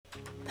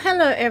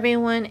Hello,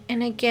 everyone,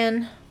 and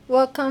again,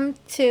 welcome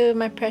to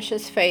my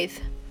precious faith.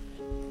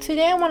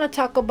 Today, I want to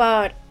talk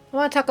about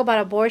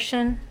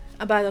abortion,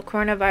 about the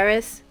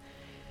coronavirus,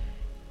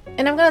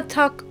 and I'm gonna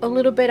talk a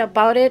little bit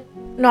about it.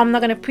 No, I'm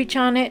not gonna preach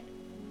on it,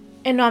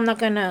 and no, I'm not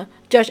gonna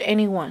judge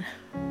anyone.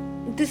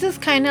 This is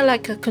kind of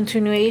like a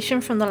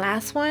continuation from the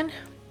last one,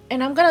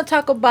 and I'm gonna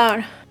talk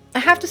about. I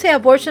have to say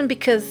abortion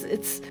because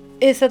it's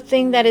a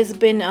thing that has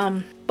been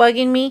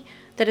bugging me,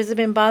 that has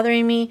been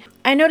bothering me.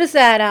 I noticed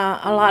that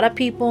a lot of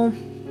people,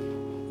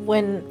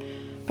 when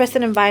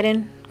President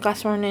Biden got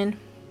sworn in,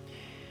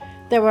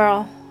 they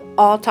were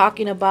all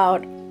talking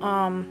about,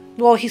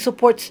 well, he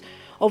supports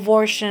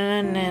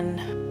abortion,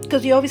 and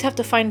because you always have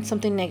to find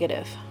something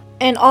negative.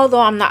 And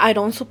although I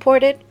don't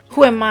support it,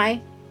 who am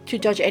I to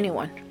judge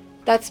anyone?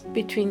 That's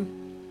between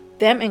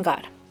them and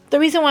God. The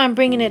reason why I'm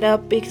bringing it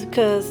up is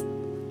because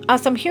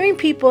as I'm hearing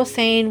people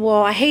saying,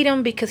 well, I hate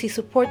him because he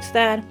supports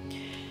that.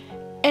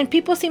 And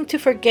people seem to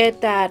forget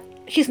that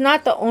he's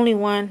not the only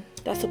one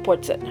that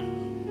supports it.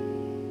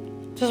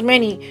 There's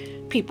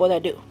many people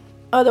that do.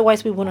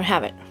 Otherwise, we wouldn't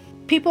have it.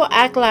 People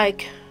act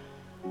like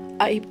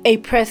a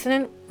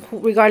president,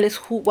 regardless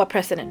what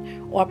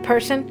president or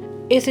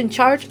person, is in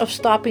charge of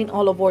stopping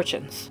all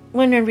abortions.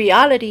 When in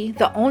reality,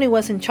 the only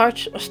ones in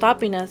charge of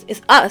stopping us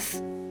is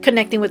us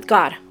connecting with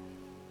God,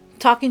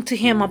 talking to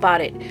Him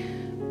about it,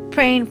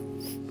 praying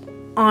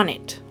on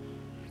it,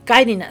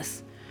 guiding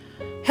us,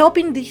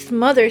 helping these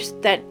mothers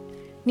that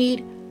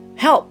need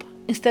help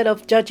instead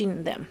of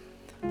judging them.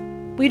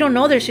 We don't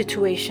know their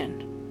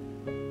situation.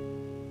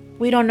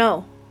 We don't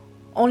know.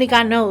 Only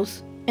God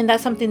knows. And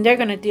that's something they're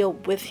going to deal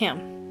with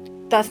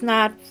Him. That's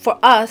not for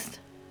us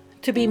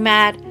to be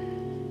mad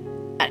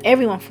at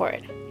everyone for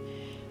it.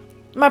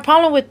 My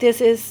problem with this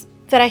is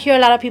that I hear a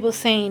lot of people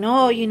saying,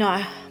 oh,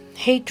 I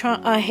hate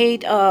Trump, I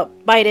hate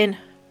Biden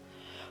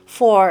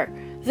for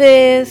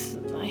this,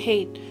 I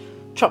hate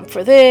Trump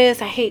for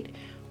this,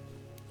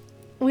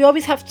 we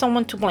always have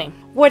someone to blame.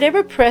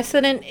 Whatever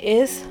president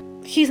is,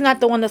 he's not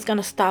the one that's going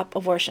to stop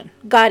abortion.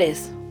 God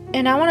is.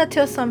 And I want to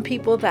tell some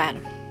people that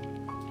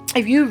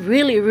if you're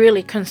really,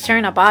 really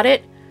concerned about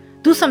it,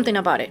 do something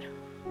about it.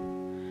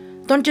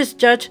 Don't just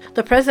judge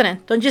the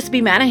president. Don't just be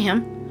mad at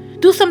him.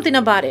 Do something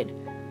about it.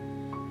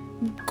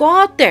 Go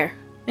out there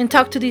and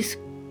talk to these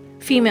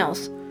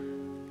females.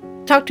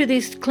 Talk to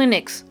these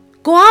clinics.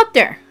 Go out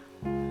there.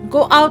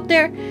 Go out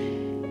there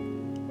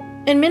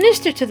and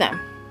minister to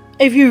them.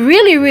 If you're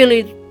really,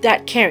 really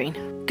that caring.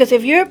 Because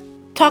if you're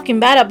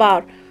talking bad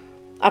about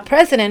a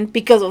president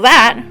because of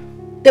that,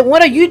 then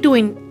what are you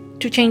doing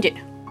to change it?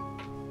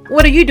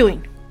 What are you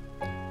doing?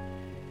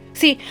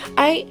 See,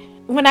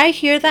 when I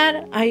hear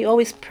that, I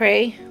always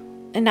pray,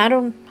 and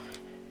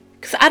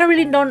because I don't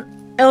really know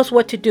else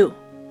what to do,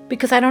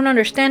 because I don't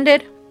understand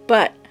it.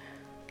 But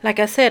like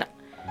I said,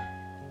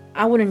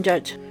 I wouldn't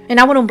judge, and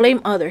I wouldn't blame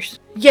others.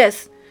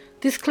 Yes,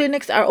 these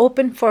clinics are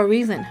open for a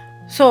reason.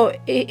 So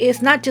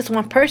it's not just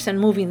one person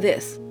moving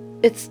this.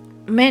 It's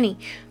many.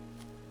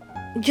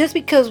 Just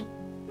because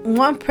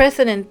one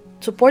president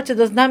supports it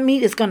does not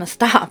mean it's going to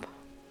stop.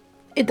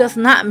 It does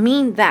not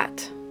mean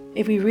that.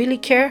 If we really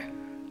care,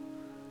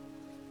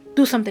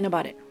 do something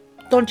about it.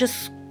 Don't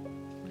just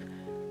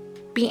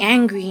be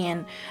angry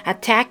and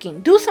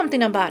attacking. Do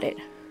something about it.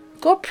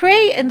 Go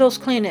pray in those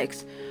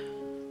clinics.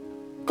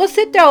 Go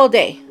sit there all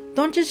day.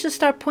 Don't just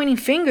start pointing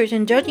fingers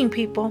and judging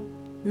people.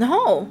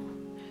 No.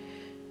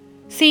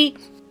 See,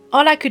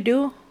 all I could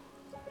do,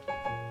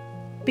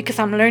 because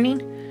I'm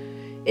learning,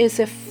 is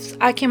if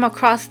I came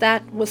across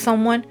that with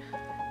someone,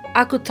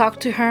 I could talk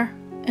to her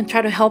and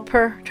try to help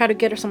her, try to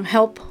get her some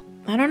help.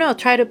 I don't know,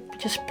 try to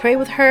just pray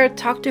with her,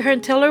 talk to her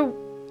and tell her,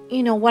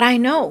 what I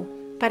know.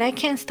 But I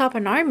can't stop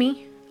an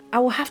army. I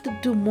will have to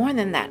do more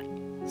than that.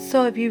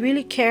 So if you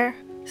really care,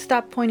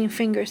 stop pointing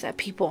fingers at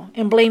people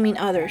and blaming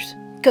others.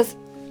 Because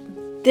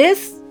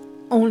this,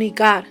 only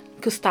God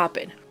could stop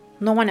it.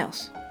 No one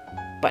else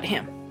but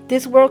Him.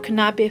 This world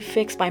cannot be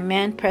fixed by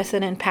man,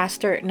 president,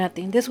 pastor,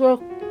 nothing. This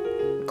world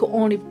could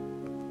only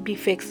be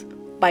fixed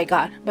by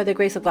God, by the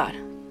grace of God.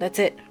 That's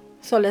it.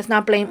 So let's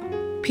not blame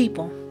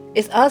people.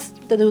 It's us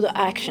that do the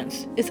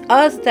actions. It's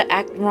us that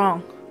act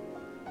wrong.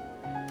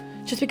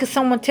 Just because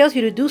someone tells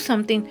you to do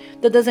something,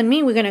 that doesn't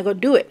mean we're going to go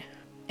do it.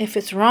 If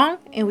it's wrong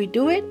and we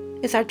do it,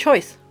 it's our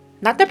choice.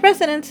 Not the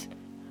president's,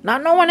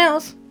 not no one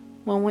else.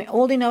 When we're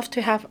old enough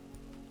to have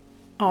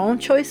our own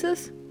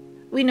choices,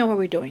 we know what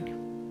we're doing.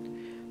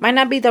 Might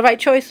not be the right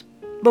choice,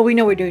 but we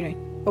know we're doing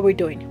what we're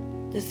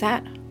doing.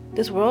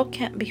 This world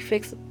can't be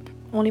fixed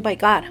only by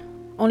God.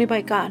 Only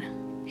by God.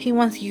 He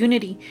wants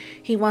unity.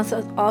 He wants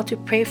us all to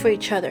pray for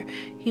each other.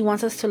 He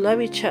wants us to love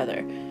each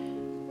other.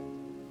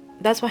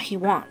 That's what He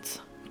wants.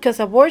 Because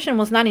abortion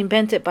was not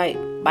invented by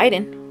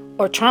Biden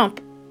or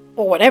Trump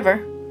or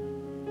whatever.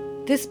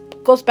 This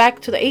goes back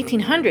to the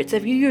 1800s.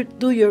 If you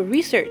do your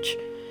research.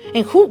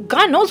 And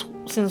God knows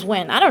since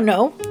when. I don't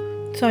know.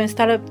 So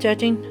instead of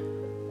judging,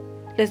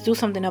 let's do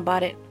something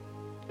about it.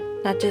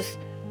 Not just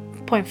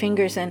point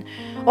fingers and,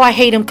 I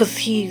hate him because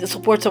he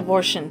supports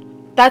abortion.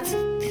 That's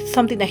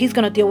something that he's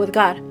going to deal with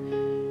God.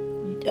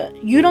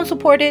 you don't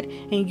support it,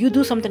 and you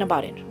do something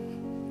about it.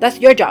 That's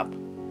your job.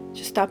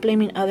 Just stop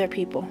blaming other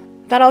people.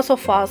 That also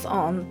falls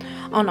on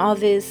all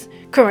this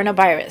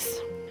coronavirus.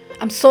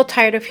 I'm so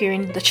tired of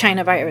hearing the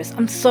China virus.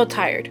 I'm so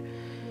tired.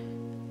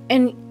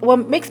 And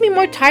what makes me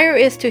more tired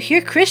is to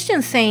hear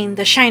Christians saying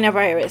the China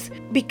virus,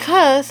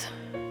 because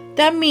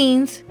that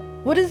means,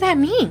 what does that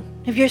mean?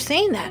 If you're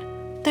saying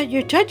that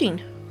you're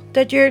judging,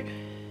 that you're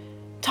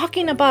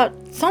talking about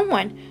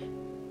someone.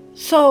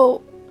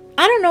 So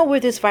I don't know where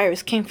this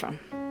virus came from.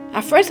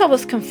 At first I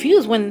was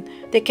confused when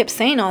they kept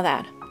saying all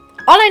that.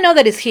 All I know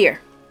that it's here.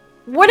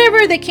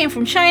 Whatever they came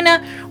from,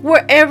 China,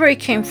 wherever it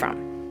came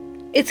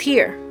from, it's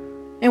here.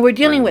 And we're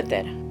dealing with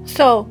it.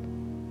 So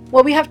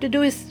what we have to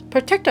do is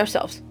protect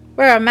ourselves.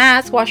 Wear a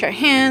mask, wash our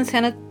hands,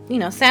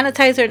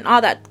 sanitizer, and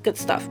all that good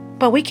stuff.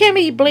 But we can't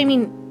be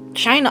blaming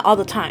China all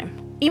the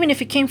time, even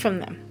if it came from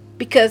them.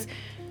 Because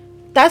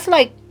that's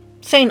like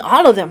saying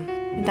all of them.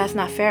 And that's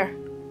not fair.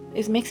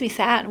 It makes me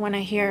sad when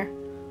I hear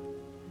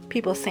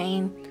people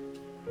saying,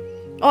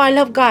 oh, I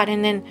love God,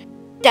 and then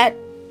that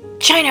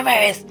China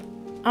virus.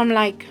 I'm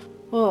like,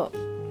 well,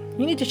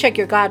 you need to check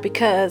your God,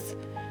 because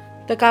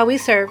the God we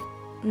serve,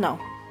 no,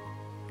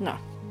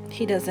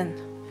 he doesn't.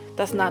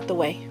 That's not the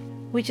way.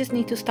 We just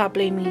need to stop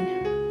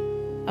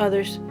blaming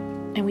others,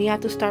 and we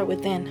have to start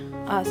within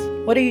us.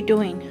 What are you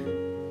doing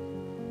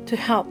to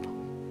help?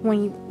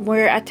 When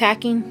we're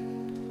attacking,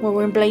 when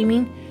we're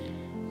blaming,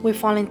 we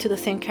fall into the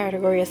same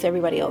category as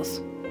everybody else.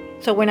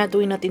 So we're not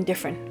doing nothing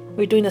different.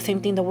 We're doing the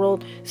same thing. The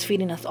world is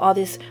feeding us all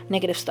this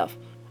negative stuff.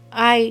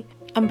 I'm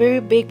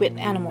very big with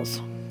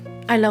animals.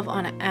 I love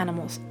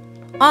animals.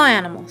 All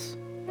animals.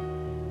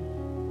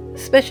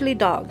 Especially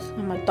dogs.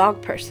 I'm a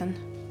dog person.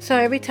 So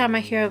every time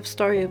I hear a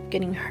story of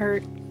getting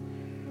hurt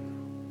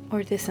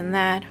or this and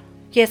that,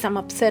 yes, I'm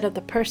upset of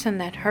the person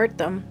that hurt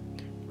them,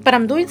 but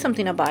I'm doing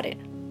something about it.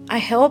 I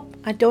help,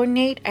 I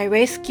donate, I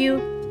rescue,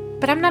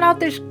 but I'm not out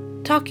there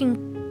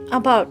talking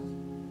about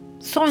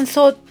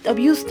so-and-so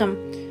abused them.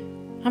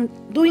 I'm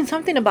doing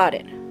something about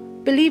it.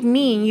 Believe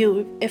me and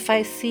you, if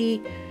I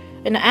see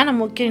an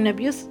animal getting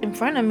abused in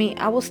front of me,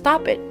 I will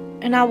stop it,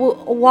 and I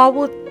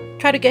will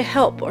try to get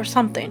help or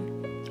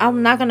something.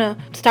 I'm not gonna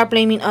start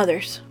blaming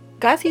others.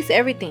 God sees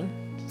everything,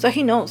 so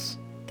he knows.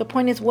 The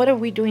point is, what are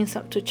we doing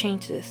to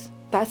change this?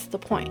 That's the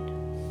point.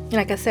 And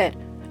like I said,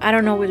 I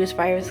don't know where this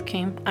virus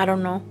came. I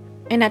don't know.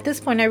 And at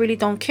this point, I really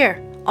don't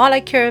care. All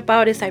I care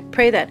about is I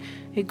pray that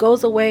it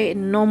goes away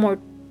and no more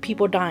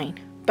people dying.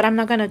 But I'm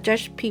not gonna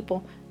judge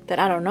people that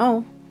I don't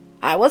know.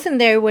 I wasn't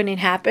there when it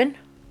happened.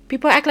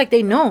 People act like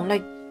they know,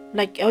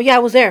 like, oh yeah, I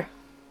was there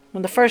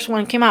when the first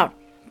one came out.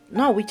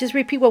 No, we just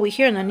repeat what we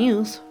hear in the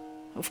news.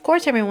 Of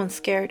course everyone's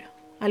scared.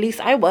 At least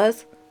I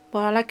was. But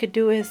all I could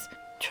do is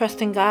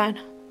trust in God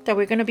that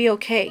we're going to be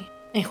okay.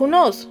 And who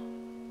knows?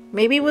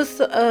 Maybe it was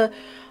a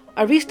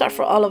restart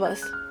for all of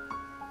us.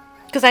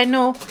 Because I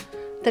know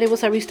that it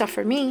was a restart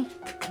for me.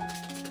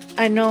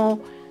 I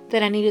know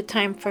that I needed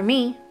time for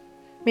me.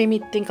 Made me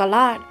think a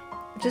lot.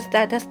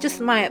 That's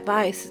just my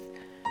advice.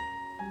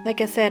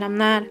 Like I said, I'm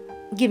not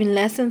giving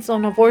lessons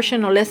on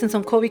abortion or lessons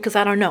on COVID, because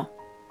I don't know.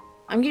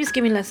 I'm just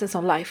giving lessons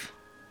on life,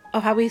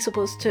 of how we're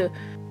supposed to.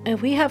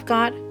 If we have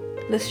God,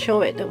 let's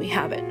show it that we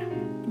have it.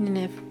 And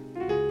if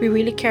we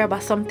really care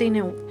about something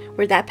and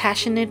we're that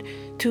passionate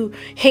to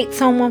hate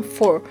someone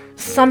for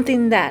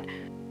something that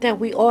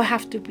we all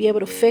have to be able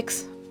to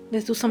fix,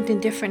 let's do something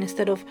different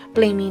instead of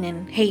blaming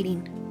and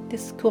hating.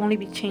 This could only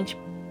be changed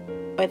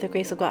by the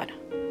grace of God.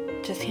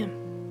 Just him.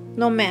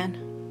 No man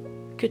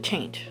could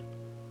change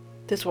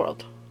this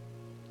world.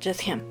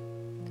 Just him.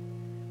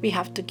 We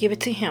have to give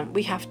it to him.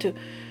 We have to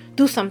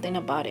do something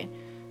about it.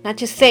 Not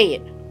just say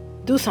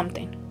it. Do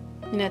something.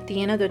 And at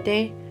the end of the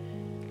day,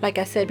 like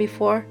I said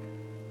before,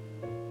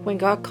 when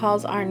God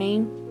calls our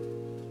name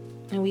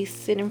and we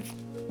stand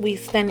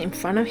in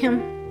front of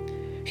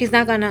him, he's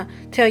not gonna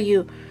tell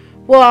you,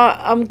 well,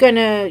 I'll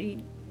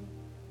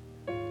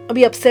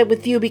be upset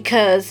with you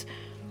because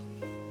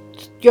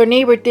your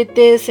neighbor did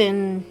this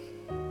and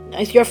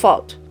it's your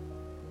fault.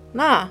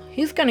 Nah,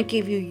 he's gonna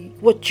give you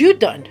what you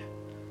done.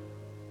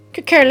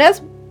 Could care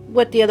less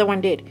what the other one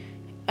did.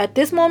 At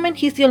this moment,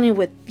 he's dealing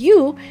with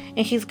you,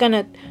 and he's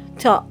gonna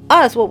tell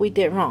us what we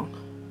did wrong.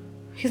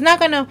 He's not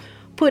gonna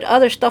put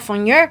other stuff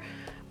on your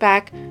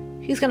back.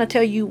 He's gonna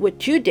tell you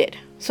what you did.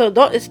 So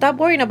don't stop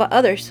worrying about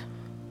others.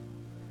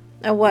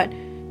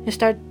 And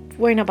start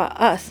worrying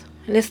about us.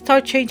 Let's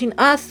start changing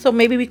us, so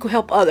maybe we could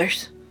help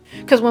others.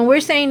 Because when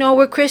we're saying, oh,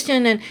 we're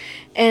Christian,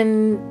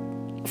 and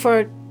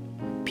for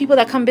people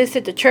that come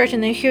visit the church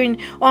and they're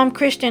hearing, oh, I'm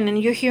Christian,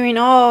 and you're hearing,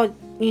 oh,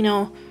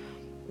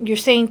 you're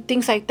saying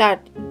things like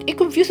that, it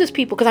confuses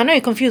people. Because I know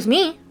it confused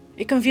me.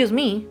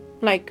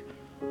 Like,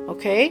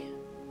 okay.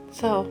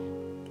 So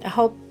I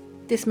hope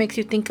this makes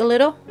you think a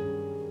little,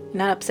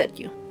 not upset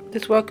you.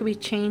 This world could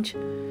change.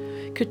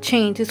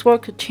 This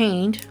world could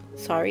change.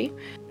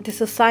 This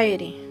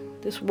society,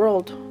 this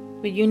world,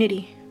 with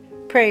unity,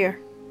 prayer.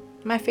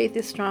 My faith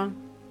is strong.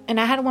 And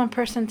I had one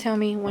person tell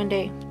me one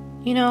day,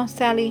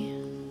 Sally,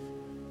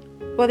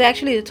 well,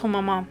 they told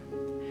my mom,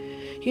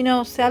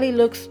 Sally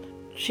looks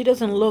she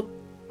doesn't look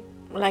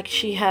like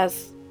she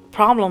has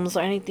problems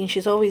or anything.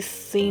 She's always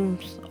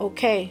seems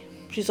okay.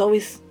 She's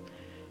always,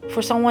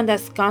 for someone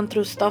that's gone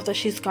through stuff that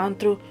she's gone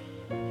through.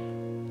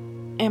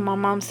 And my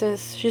mom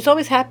says she's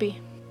always happy,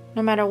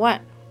 no matter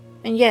what.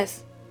 And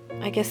yes,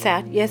 I get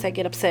sad. Yes, I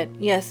get upset.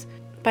 Yes,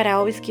 but I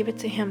always give it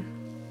to him.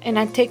 And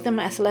I take them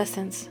as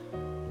lessons.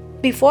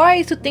 Before, I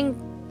used to think,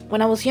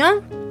 when I was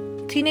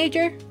young,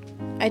 teenager,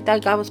 I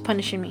thought God was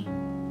punishing me.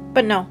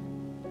 But no,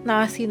 now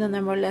I see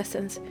them were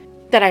lessons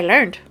that I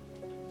learned.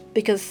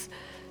 Because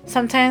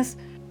sometimes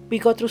we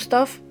go through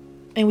stuff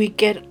and we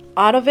get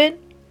out of it,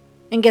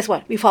 and guess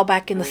what? We fall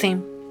back in the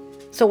same.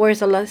 So where's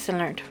the lesson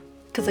learned?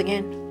 Because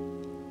again,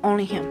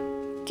 only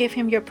Him. Give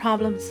Him your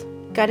problems.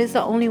 God is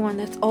the only one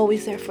that's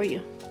always there for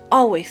you.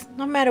 Always.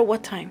 No matter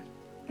what time.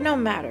 No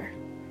matter.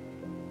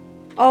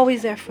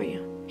 Always there for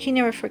you. He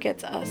never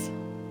forgets us.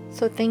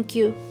 So thank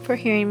you for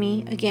hearing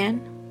me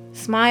again.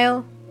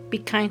 Smile. Be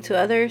kind to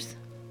others.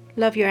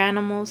 Love your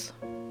animals.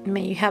 And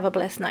may you have a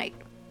blessed night.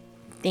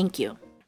 Thank you.